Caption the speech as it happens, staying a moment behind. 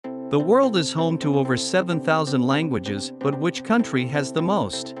The world is home to over 7,000 languages, but which country has the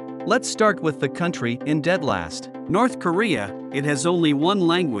most? Let's start with the country in dead last. North Korea. It has only one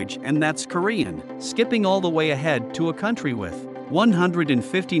language, and that's Korean. Skipping all the way ahead to a country with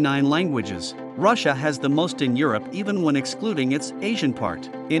 159 languages. Russia has the most in Europe, even when excluding its Asian part.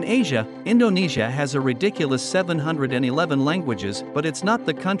 In Asia, Indonesia has a ridiculous 711 languages, but it's not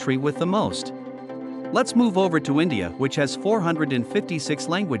the country with the most. Let's move over to India, which has 456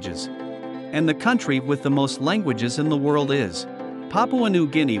 languages. And the country with the most languages in the world is Papua New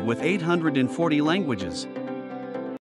Guinea with 840 languages.